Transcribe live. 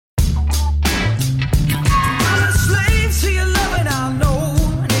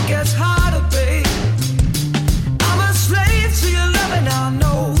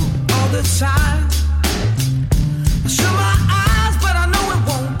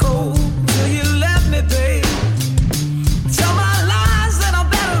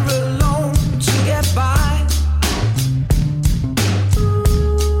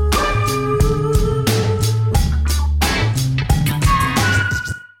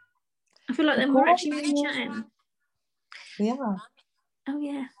I feel like then we're actually really chatting. Yeah. Oh,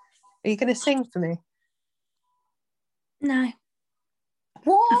 yeah. Are you going to sing for me? No.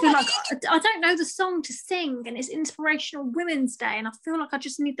 What? I feel like I don't know the song to sing, and it's Inspirational Women's Day, and I feel like I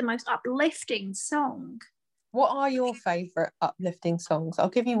just need the most uplifting song. What are your favourite uplifting songs? I'll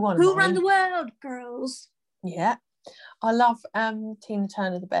give you one. Who Run the World, girls? Yeah. I love Tina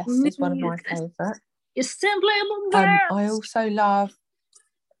Turner the Best is one of my favourite. You're simply the best. I also love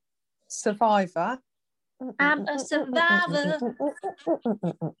Survivor. I'm a survivor.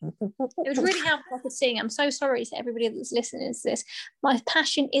 It was really helpful I could sing. I'm so sorry to everybody that's listening to this. My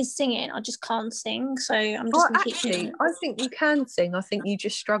passion is singing. I just can't sing, so I'm just going to keep singing. I think you can sing. I think you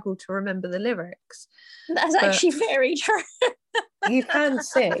just struggle to remember the lyrics. That's actually very true. You can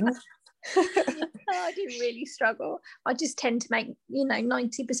sing. I do really struggle. I just tend to make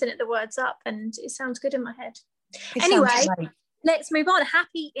 90% of the words up, and it sounds good in my head. Anyway, let's move on.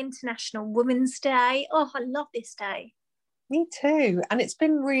 Happy International Women's Day. Oh, I love this day. Me too. And it's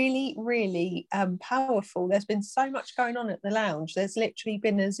been really, really powerful. There's been so much going on at the lounge. There's literally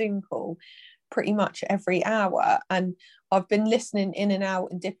been a Zoom call pretty much every hour, and I've been listening in and out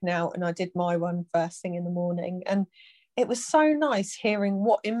and dipping out, and I did my one first thing in the morning, and it was so nice hearing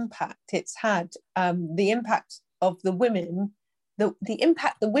what impact it's had, the impact of the women, the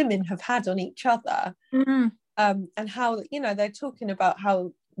impact the women have had on each other. Mm-hmm. And how, they're talking about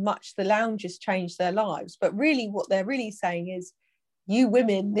how much the lounge has changed their lives, but really what they're really saying is, you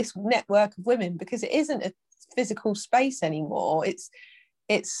women, this network of women, because it isn't a physical space anymore,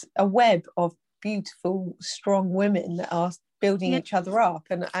 it's a web of beautiful, strong women that are building each other up,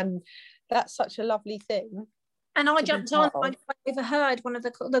 and that's such a lovely thing. And I jumped on. I overheard one of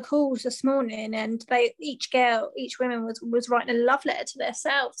the calls this morning, and each woman was writing a love letter to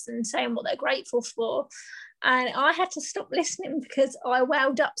themselves and saying what they're grateful for. And I had to stop listening because I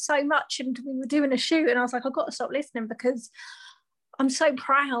welled up so much, and we were doing a shoot, and I was like, I've got to stop listening because I'm so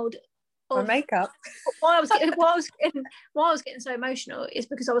proud of my makeup. Why I was getting so emotional is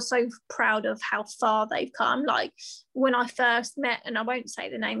because I was so proud of how far they've come. Like when I first met, and I won't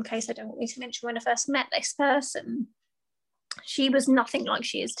say the name in case I don't want me to mention, when I first met this person, she was nothing like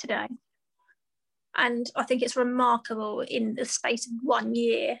she is today. And I think it's remarkable in the space of 1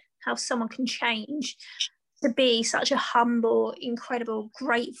 year how someone can change to be such a humble, incredible,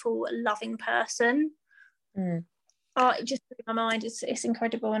 grateful, loving person. It just blew my mind. It's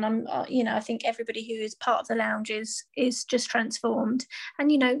incredible, and I'm I think everybody who is part of the lounge is just transformed.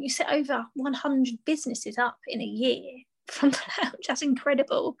 And you set over 100 businesses up in a year from the lounge. That's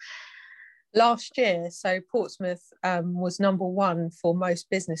incredible. Last year, so Portsmouth was number one for most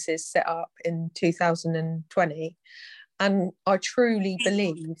businesses set up in 2020. And I truly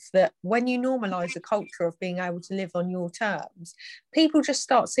believe that when you normalise a culture of being able to live on your terms, people just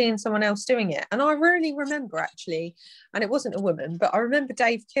start seeing someone else doing it. And I really remember actually, and it wasn't a woman, but I remember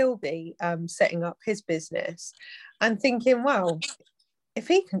Dave Kilby setting up his business and thinking, well, if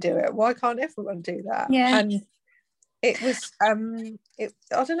he can do it, why can't everyone do that? Yeah. And it was, I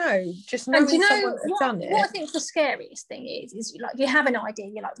don't know, just knowing someone had done it. What I think the scariest thing is like you have an idea,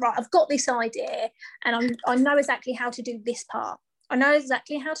 you're like, right, I've got this idea, and I know exactly how to do this part. I know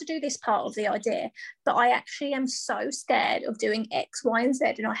exactly how to do this part of the idea, but I actually am so scared of doing X, Y, and Z,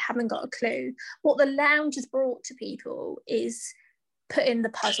 and I haven't got a clue. What the lounge has brought to people is putting the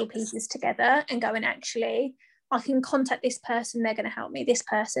puzzle pieces together and going, actually, I can contact this person, they're going to help me, this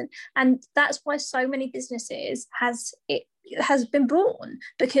person. And that's why so many businesses has been born,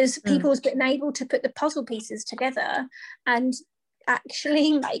 because people have been able to put the puzzle pieces together and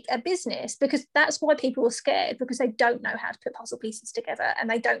actually make a business, because that's why people are scared, because they don't know how to put puzzle pieces together, and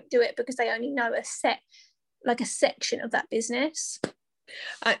they don't do it because they only know a section of that business.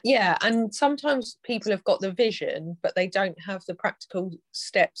 And sometimes people have got the vision, but they don't have the practical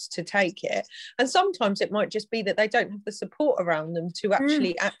steps to take it. And sometimes it might just be that they don't have the support around them to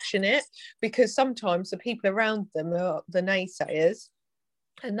actually action it, because sometimes the people around them are the naysayers,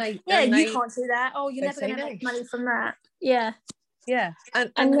 and you can't do that. Oh, you're never going to make money from that.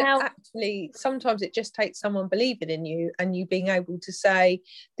 And now, actually sometimes it just takes someone believing in you and you being able to say,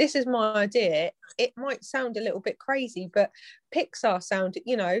 this is my idea. It might sound a little bit crazy, but Pixar sounded,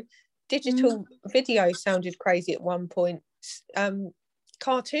 digital video sounded crazy at one point.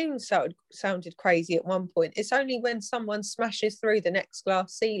 Cartoons sounded crazy at one point. It's only when someone smashes through the next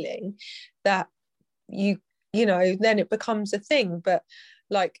glass ceiling that then it becomes a thing. But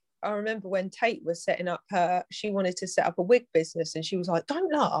like, I remember when Tate was setting up she wanted to set up a wig business, and she was like,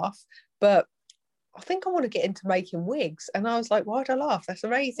 don't laugh, but I think I want to get into making wigs. And I was like, why'd I laugh? That's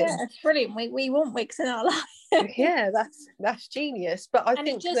amazing. Yeah, it's brilliant. We want wigs in our life. Yeah, that's genius. But I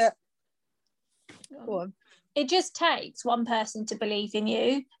think that Go on. It just takes one person to believe in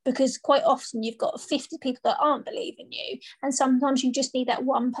you, because quite often you've got 50 people that aren't believing you. And sometimes you just need that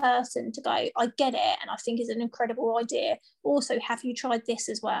one person to go, I get it, and I think it's an incredible idea. Also, have you tried this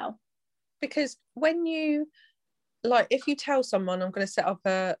as well? Because when you, like, if you tell someone I'm going to set up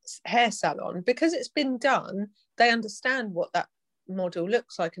a hair salon, because it's been done, they understand what that model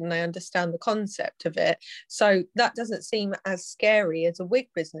looks like and they understand the concept of it. So that doesn't seem as scary as a wig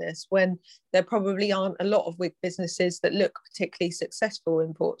business, when there probably aren't a lot of wig businesses that look particularly successful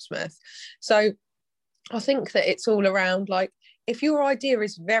in Portsmouth. So I think that it's all around, like, if your idea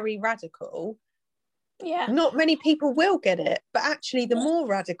is very radical, not many people will get it. But actually, the more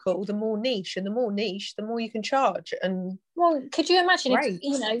radical, the more niche, and the more niche, the more you can charge. And well, could you imagine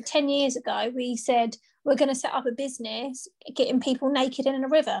if 10 years ago we said we're going to set up a business getting people naked in a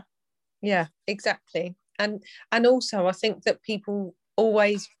river? Yeah, exactly. And also, I think that people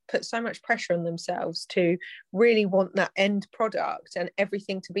always put so much pressure on themselves to really want that end product and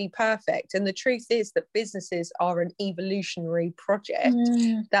everything to be perfect. And the truth is that businesses are an evolutionary project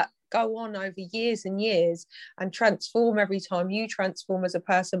that go on over years and years and transform every time you transform as a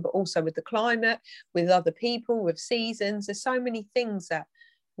person, but also with the climate, with other people, with seasons. There's so many things that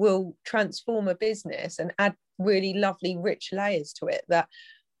will transform a business and add really lovely, rich layers to it, that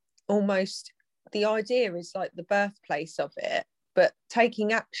almost the idea is like the birthplace of it, but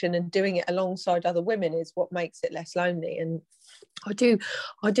taking action and doing it alongside other women is what makes it less lonely. And I do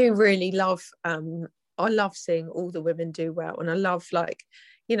really love, I love seeing all the women do well. And I love, like,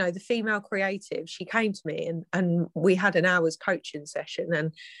 you know, the female creative, she came to me and we had an hour's coaching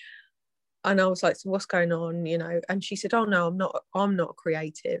session, and I was like, so what's going on, you know? And she said, oh no, I'm not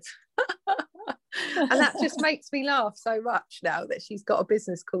creative. And that just makes me laugh so much now that she's got a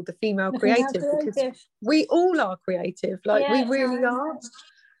business called The Female Creative, because we all are creative, like, we really are.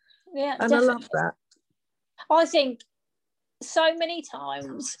 Yeah, and definitely. I love that. I think so many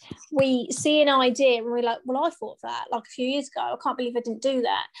times we see an idea and we're like, well, I thought that like a few years ago, I can't believe I didn't do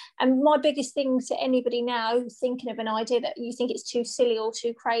that. And my biggest thing to anybody now who's thinking of an idea that you think it's too silly or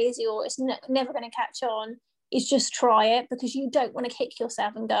too crazy or it's never going to catch on is just try it, because you don't want to kick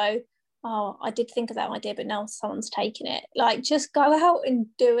yourself and go, oh, I did think of that idea, but now someone's taken it. Like, just go out and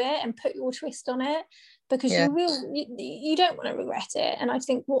do it and put your twist on it, because you don't want to regret it. And I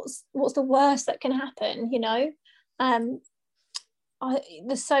think what's the worst that can happen, you know?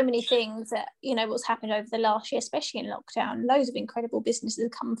 There's so many things that, you know, what's happened over the last year, especially in lockdown, loads of incredible businesses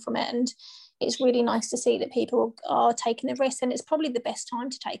have come from it, and it's really nice to see that people are taking the risk. And it's probably the best time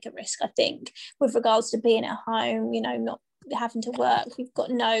to take a risk, I think, with regards to being at home, you know, not having to work. We've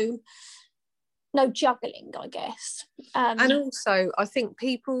got no juggling, I guess. And also, I think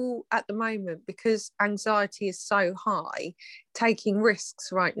people at the moment, because anxiety is so high, taking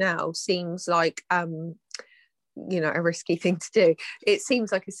risks right now seems like you know, a risky thing to do. It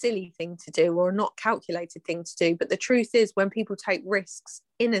seems like a silly thing to do or a not calculated thing to do. But the truth is, when people take risks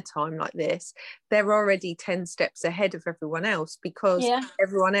in a time like this, they're already 10 steps ahead of everyone else, because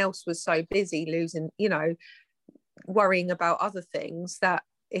everyone else was so busy losing, you know, worrying about other things, that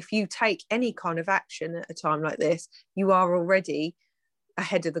if you take any kind of action at a time like this, you are already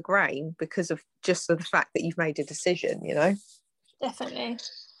ahead of the grain because of just the fact that you've made a decision, you know. Definitely.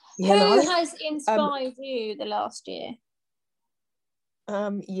 You know? Who has inspired you the last year?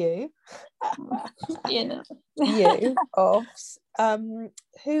 You. You know. You, Offs.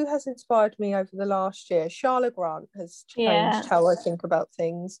 Who has inspired me over the last year? Charlotte Grant has changed how I think about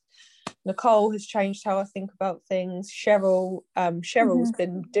things. Nicole has changed how I think about things. Cheryl's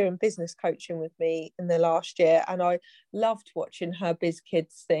been doing business coaching with me in the last year, and I loved watching her Biz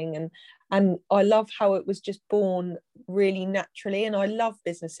Kids thing, and I love how it was just born really naturally. And I love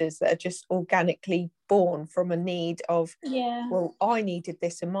businesses that are just organically born from a need of, well, I needed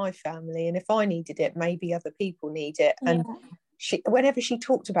this in my family, and if I needed it, maybe other people need it. And whenever she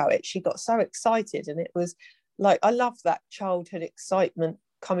talked about it, she got so excited, and it was like, I love that childhood excitement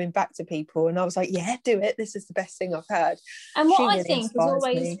coming back to people, and I was like, yeah, do it, this is the best thing I've heard. And what I think is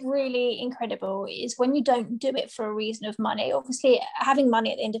always really incredible is when you don't do it for a reason of money. Obviously having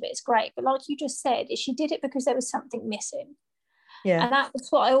money at the end of it is great, but like you just said, she did it because there was something missing. And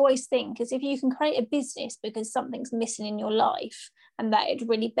that's what I always think, is if you can create a business because something's missing in your life and that it'd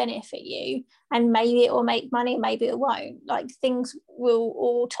really benefit you, and maybe it will make money, maybe it won't, like, things will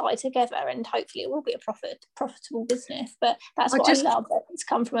all tie together and hopefully it will be a profitable business. But that's what I love, that it's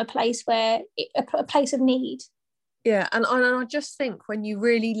come from a place where a place of need. And I just think when you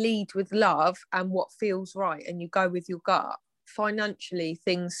really lead with love and what feels right, and you go with your gut, financially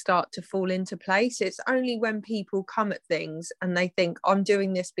things start to fall into place. It's only when people come at things and they think, I'm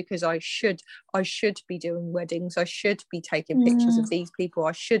doing this because I should be doing weddings, I should be taking pictures of these people,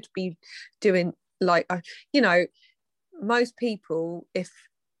 I should be doing, like, you know, most people, if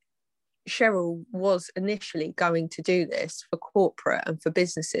Cheryl was initially going to do this for corporate and for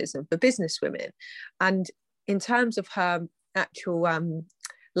businesses and for business women, and in terms of her actual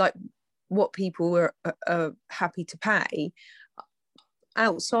like what people were happy to pay,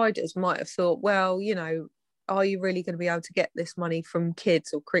 outsiders might have thought, well, you know, are you really going to be able to get this money from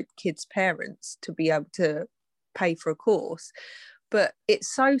kids or kids' parents to be able to pay for a course? But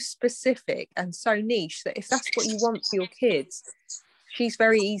it's so specific and so niche that if that's what you want for your kids, she's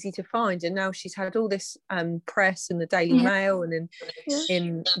very easy to find. And now she's had all this press in the Daily Mail and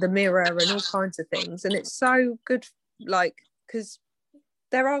in the Mirror and all kinds of things, and it's so good, like, because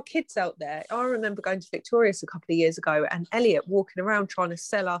there are kids out there. I remember going to Victoria's a couple of years ago and Elliot walking around trying to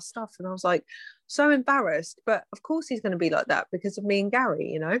sell our stuff, and I was like so embarrassed, but of course he's going to be like that because of me and Gary,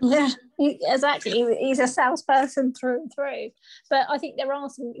 you know. Yeah, exactly. He's a salesperson through and through. But I think there are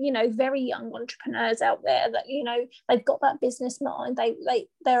some, you know, very young entrepreneurs out there that, you know, they've got that business mind. They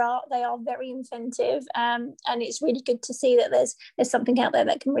are very inventive, and it's really good to see that there's something out there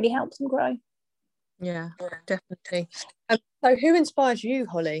that can really help them grow. Yeah, definitely. So who inspires you,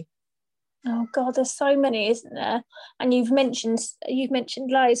 Holly? Oh God, there's so many, isn't there? And you've mentioned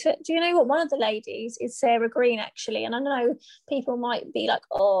loads. But do you know what? One of the ladies is Sarah Green, actually. And I know people might be like,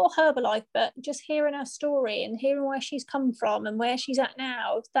 oh, Herbalife, but just hearing her story and hearing where she's come from and where she's at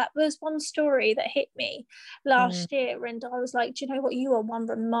now, that was one story that hit me last year. And I was like, do you know what? You are one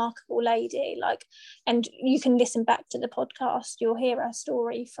remarkable lady. Like, and you can listen back to the podcast. You'll hear her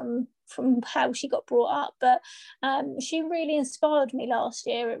story from how she got brought up, but she really inspired me last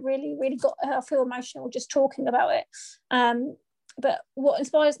year. It really got her. I feel emotional just talking about it. But what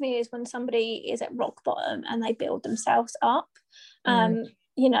inspires me is when somebody is at rock bottom and they build themselves up.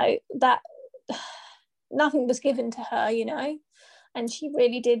 You know, that nothing was given to her, you know, and she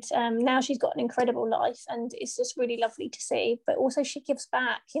really did. Now she's got an incredible life, and it's just really lovely to see. But also she gives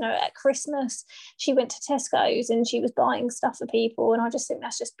back. You know, at Christmas she went to Tesco's and she was buying stuff for people, and I just think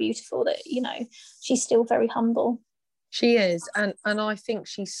that's just beautiful that, you know, she's still very humble. She is, and I think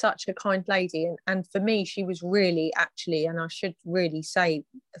she's such a kind lady, and for me she was really, actually, and I should really say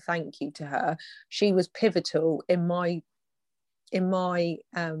thank you to her, she was pivotal in my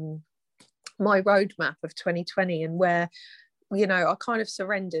my roadmap of 2020, and where, you know, I kind of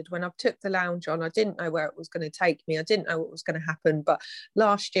surrendered when I took the lounge on. I didn't know where it was going to take me. I didn't know what was going to happen. But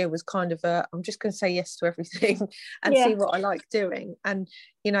last year was kind of I'm just going to say yes to everything and see what I like doing. And,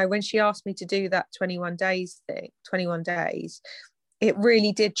 you know, when she asked me to do that 21 days, it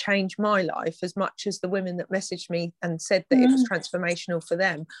really did change my life as much as the women that messaged me and said that it was transformational for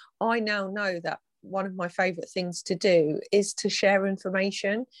them. I now know that one of my favourite things to do is to share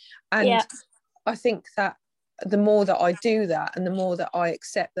information. And I think that the more that I do that, and the more that I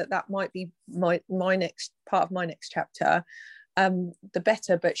accept that might be my next part of my next chapter, the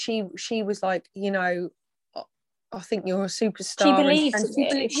better. But she was like, you know, I think you're a superstar. She believed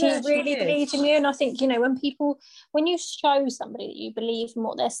in you. She really believed in you. And I think, you know, when you show somebody that you believe in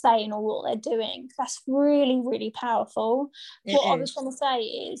what they're saying or what they're doing, that's really, really powerful. I was going to say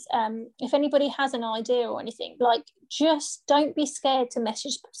is, if anybody has an idea or anything, like, just don't be scared to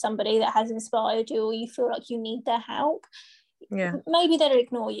message somebody that has inspired you or you feel like you need their help. Maybe they'll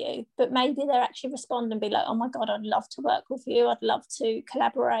ignore you, but maybe they'll actually respond and be like, oh my God, I'd love to work with you. I'd love to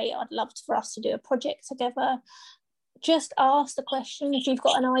collaborate. I'd love for us to do a project together. Just ask the question if you've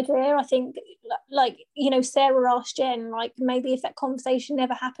got an idea. I think, like, you know, Sarah asked Jen, like, maybe if that conversation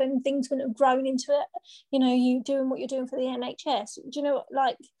never happened, things wouldn't have grown into it. You know, you doing what you're doing for the NHS. Do you know,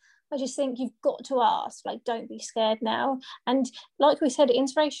 like, I just think you've got to ask, like, don't be scared now. And like we said,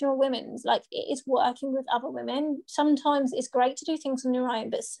 inspirational women's, like, it is working with other women. Sometimes it's great to do things on your own,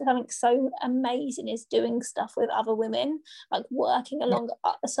 but something so amazing is doing stuff with other women, like working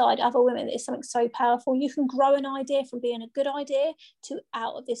alongside other women is something so powerful. You can grow an idea from being a good idea to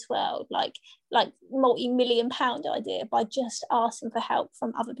out of this world, like multi-million-pound idea by just asking for help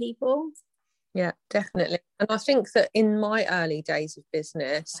from other people. Yeah, definitely. And I think that in my early days of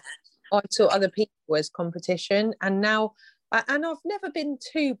business, I saw other people as competition, and now, and I've never been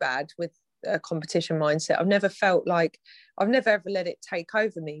too bad with a competition mindset. I've never felt like, I've never ever let it take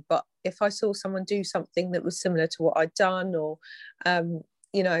over me. But if I saw someone do something that was similar to what I'd done, or,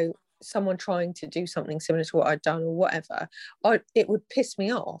 you know, someone trying to do something similar to what I'd done or whatever, it would piss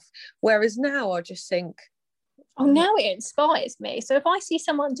me off. Whereas now I just think, oh, now it inspires me. So if I see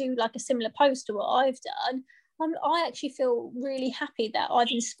someone do like a similar post to what I've done, I actually feel really happy that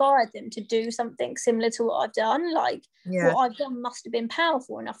I've inspired them to do something similar to what I've done. Like, what I've done must have been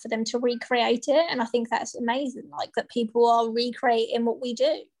powerful enough for them to recreate it. And I think that's amazing, like, that people are recreating what we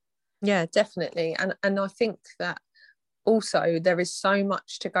do. Yeah, definitely. And I think that also there is so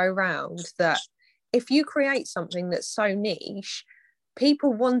much to go round, that if you create something that's so niche,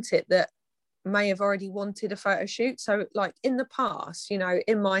 people want it that may have already wanted a photo shoot. So like in the past, you know,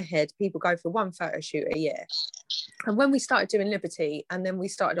 in my head, people go for one photo shoot a year. And when we started doing Liberty, and then we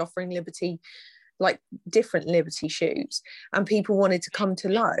started offering Liberty, like different Liberty shoots, and people wanted to come to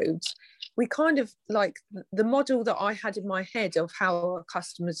loads, we kind of, like, the model that I had in my head of how a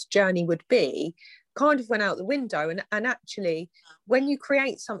customer's journey would be kind of went out the window. And actually, when you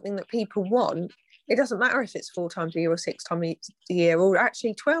create something that people want, it doesn't matter if it's 4 times a year or 6 times a year, or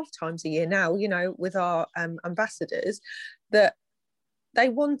actually 12 times a year now, you know, with our ambassadors, that they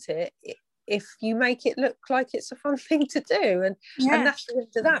want it if you make it look like it's a fun thing to do. And that's the end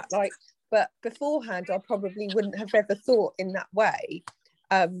of that. Like, but beforehand, I probably wouldn't have ever thought in that way.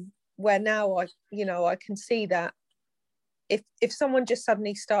 Where now I can see that if someone just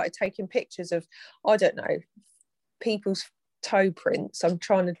suddenly started taking pictures of, I don't know, people's toe prints, I'm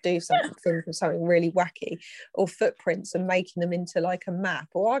trying to do something really wacky, or footprints, and making them into like a map,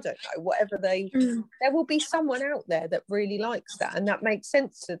 or I don't know, whatever there will be someone out there that really likes that, and that makes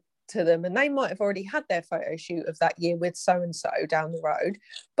sense to them, and they might have already had their photo shoot of that year with so and so down the road,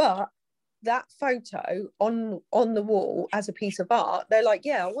 but that photo on the wall as a piece of art, they're like,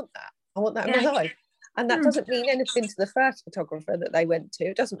 yeah, I want that in my life. And that doesn't mean anything to the first photographer that they went to.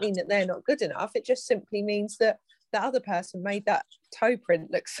 It doesn't mean that they're not good enough. It just simply means that the other person made that toe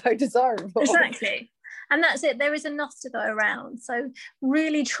print look so desirable. Exactly. And that's it. There is enough to go around. So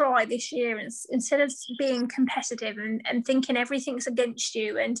really try this year, and instead of being competitive and thinking everything's against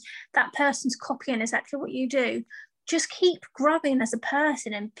you and that person's copying exactly what you do, just keep growing as a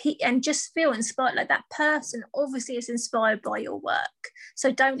person, and just feel inspired. Like, that person obviously is inspired by your work.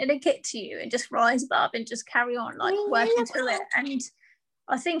 So don't let it get to you, and just rise above and just carry on, like, working through it. And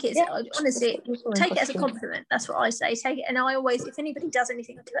I think it's honestly, take it as a compliment. That's what I say. Take it. And I always, if anybody does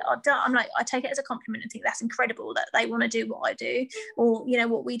anything that I've done, I'm like, I take it as a compliment and think that's incredible that they want to do what I do, or, you know,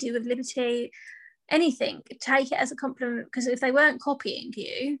 what we do with Liberty. Anything, take it as a compliment, because if they weren't copying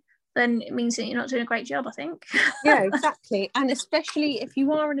you, then it means that you're not doing a great job, I think. Yeah, exactly. And especially if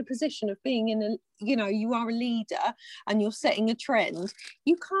you are in a position of being you are a leader and you're setting a trend,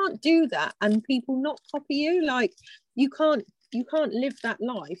 you can't do that and people not copy you. Like, you can't live that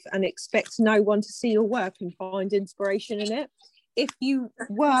life and expect no one to see your work and find inspiration in it. If you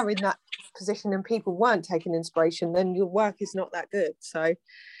were in that position and people weren't taking inspiration, then your work is not that good. So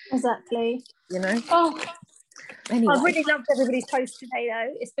exactly, you know. Anyway. I really loved everybody's post today,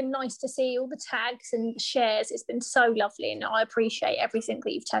 though. It's been nice to see all the tags and shares. It's been so lovely, and I appreciate everything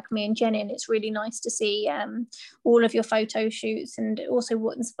that you've tagged me and Jen in. It's really nice to see all of your photo shoots and also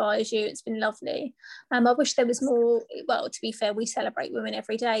what inspires you. It's been lovely. I wish there was more. Well, to be fair, we celebrate women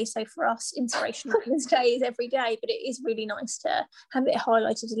every day, so for us, Inspirational Women's Day is every day, but it is really nice to have it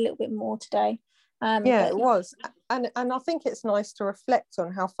highlighted a little bit more today. It was, and I think it's nice to reflect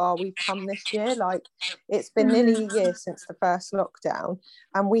on how far we've come this year. Like, it's been nearly a year since the first lockdown,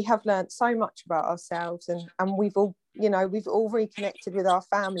 and we have learned so much about ourselves, and we've all reconnected with our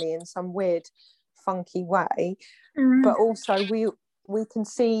family in some weird, funky way, but also we can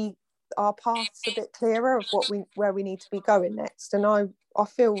see our paths a bit clearer of where we need to be going next. And I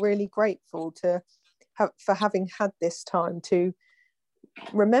feel really grateful for having had this time to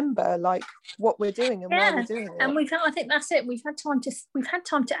remember, like, what we're doing and why we're doing it. And I think that's it. We've had time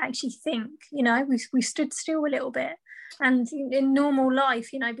to actually think. You know, we stood still a little bit. And in normal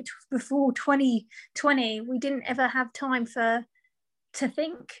life, you know, before 2020, we didn't ever have time to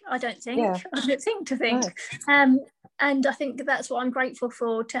think. I don't think. Yeah. I don't think to think. No. And I think that's what I'm grateful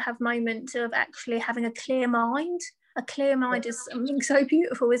for, to have moments of actually having a clear mind. A clear mind is something so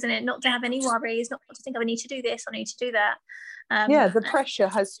beautiful, isn't it? Not to have any worries, not to think, I need to do this, I need to do that. The pressure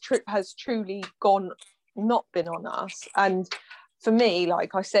has truly not been on us. And for me,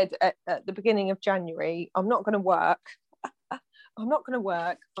 like I said at the beginning of January, I'm not going to work.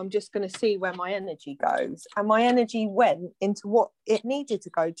 I'm just going to see where my energy goes. And my energy went into what it needed to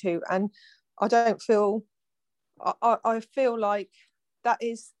go to. And I feel like that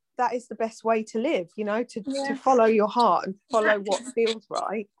is the best way to live, you know, to follow your heart and follow what feels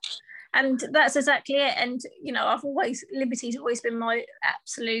right. And that's exactly it. And liberty's always been my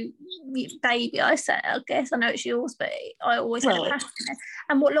absolute baby. I guess I know it's yours, but I always had a passion.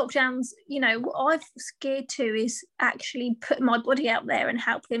 And what lockdowns, what I've scared to is actually putting my body out there and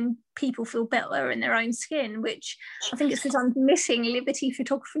helping people feel better in their own skin, which I think it's because I'm missing liberty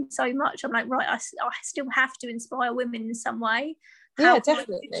photography so much. I'm like, right, I still have to inspire women in some way. Yeah,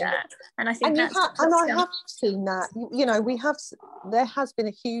 definitely. And I think I have seen that. There has been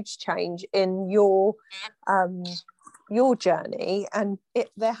a huge change in your journey, and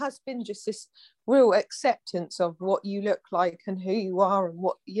there has been just this real acceptance of what you look like and who you are and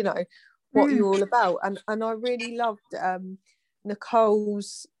what you're all about. And I really loved Nicole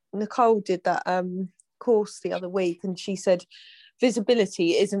did that course the other week, and she said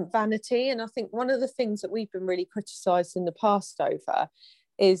visibility isn't vanity. And I think one of the things that we've been really criticised in the past over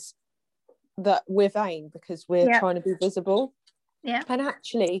is that we're vain because we're trying to be visible. Yeah. And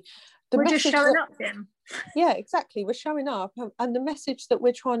actually, we're just showing up, Jim. Yeah, exactly. We're showing up, and the message that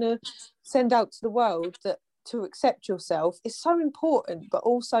we're trying to send out to the world, that to accept yourself, is so important, but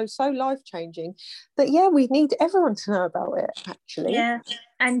also so life-changing that we need everyone to know about it, actually. Yeah,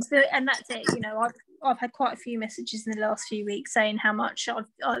 and that's it. I've had quite a few messages in the last few weeks saying how much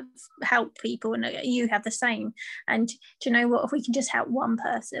I've helped people, and you have the same. And do you know what? If we can just help one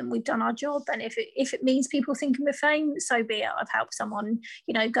person, we've done our job. And if it means people thinking we're fame, so be it. I've helped someone,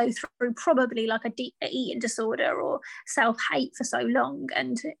 go through probably like a deep eating disorder or self-hate for so long,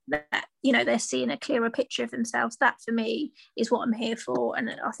 and that they're seeing a clearer picture of themselves. That for me is what I'm here for, and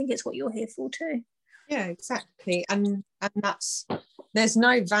I think it's what you're here for too. Yeah, exactly. And there's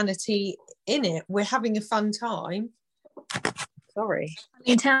no vanity in it. We're having a fun time. Sorry.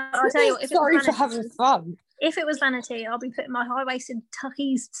 I'll tell you what, sorry for having fun. If it was vanity, I'll be putting my high-waisted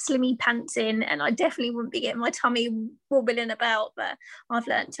tuckies, slimmy pants in, and I definitely wouldn't be getting my tummy wobbling about. But I've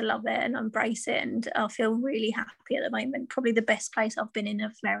learned to love it and embrace it, and I feel really happy at the moment. Probably the best place I've been in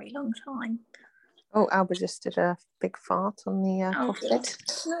a very long time. Oh, Alba just did a big fart on the coffee.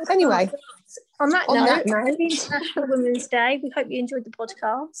 Anyway, on that note, Happy International Women's Day. We hope you enjoyed the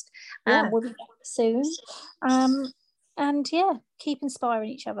podcast. We'll be back soon. And keep inspiring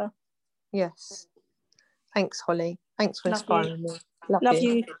each other. Yes. Thanks, Holly. Thanks for inspiring me. Love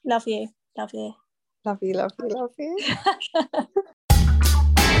you. Love you. Love you. Love you. Love you. Love you.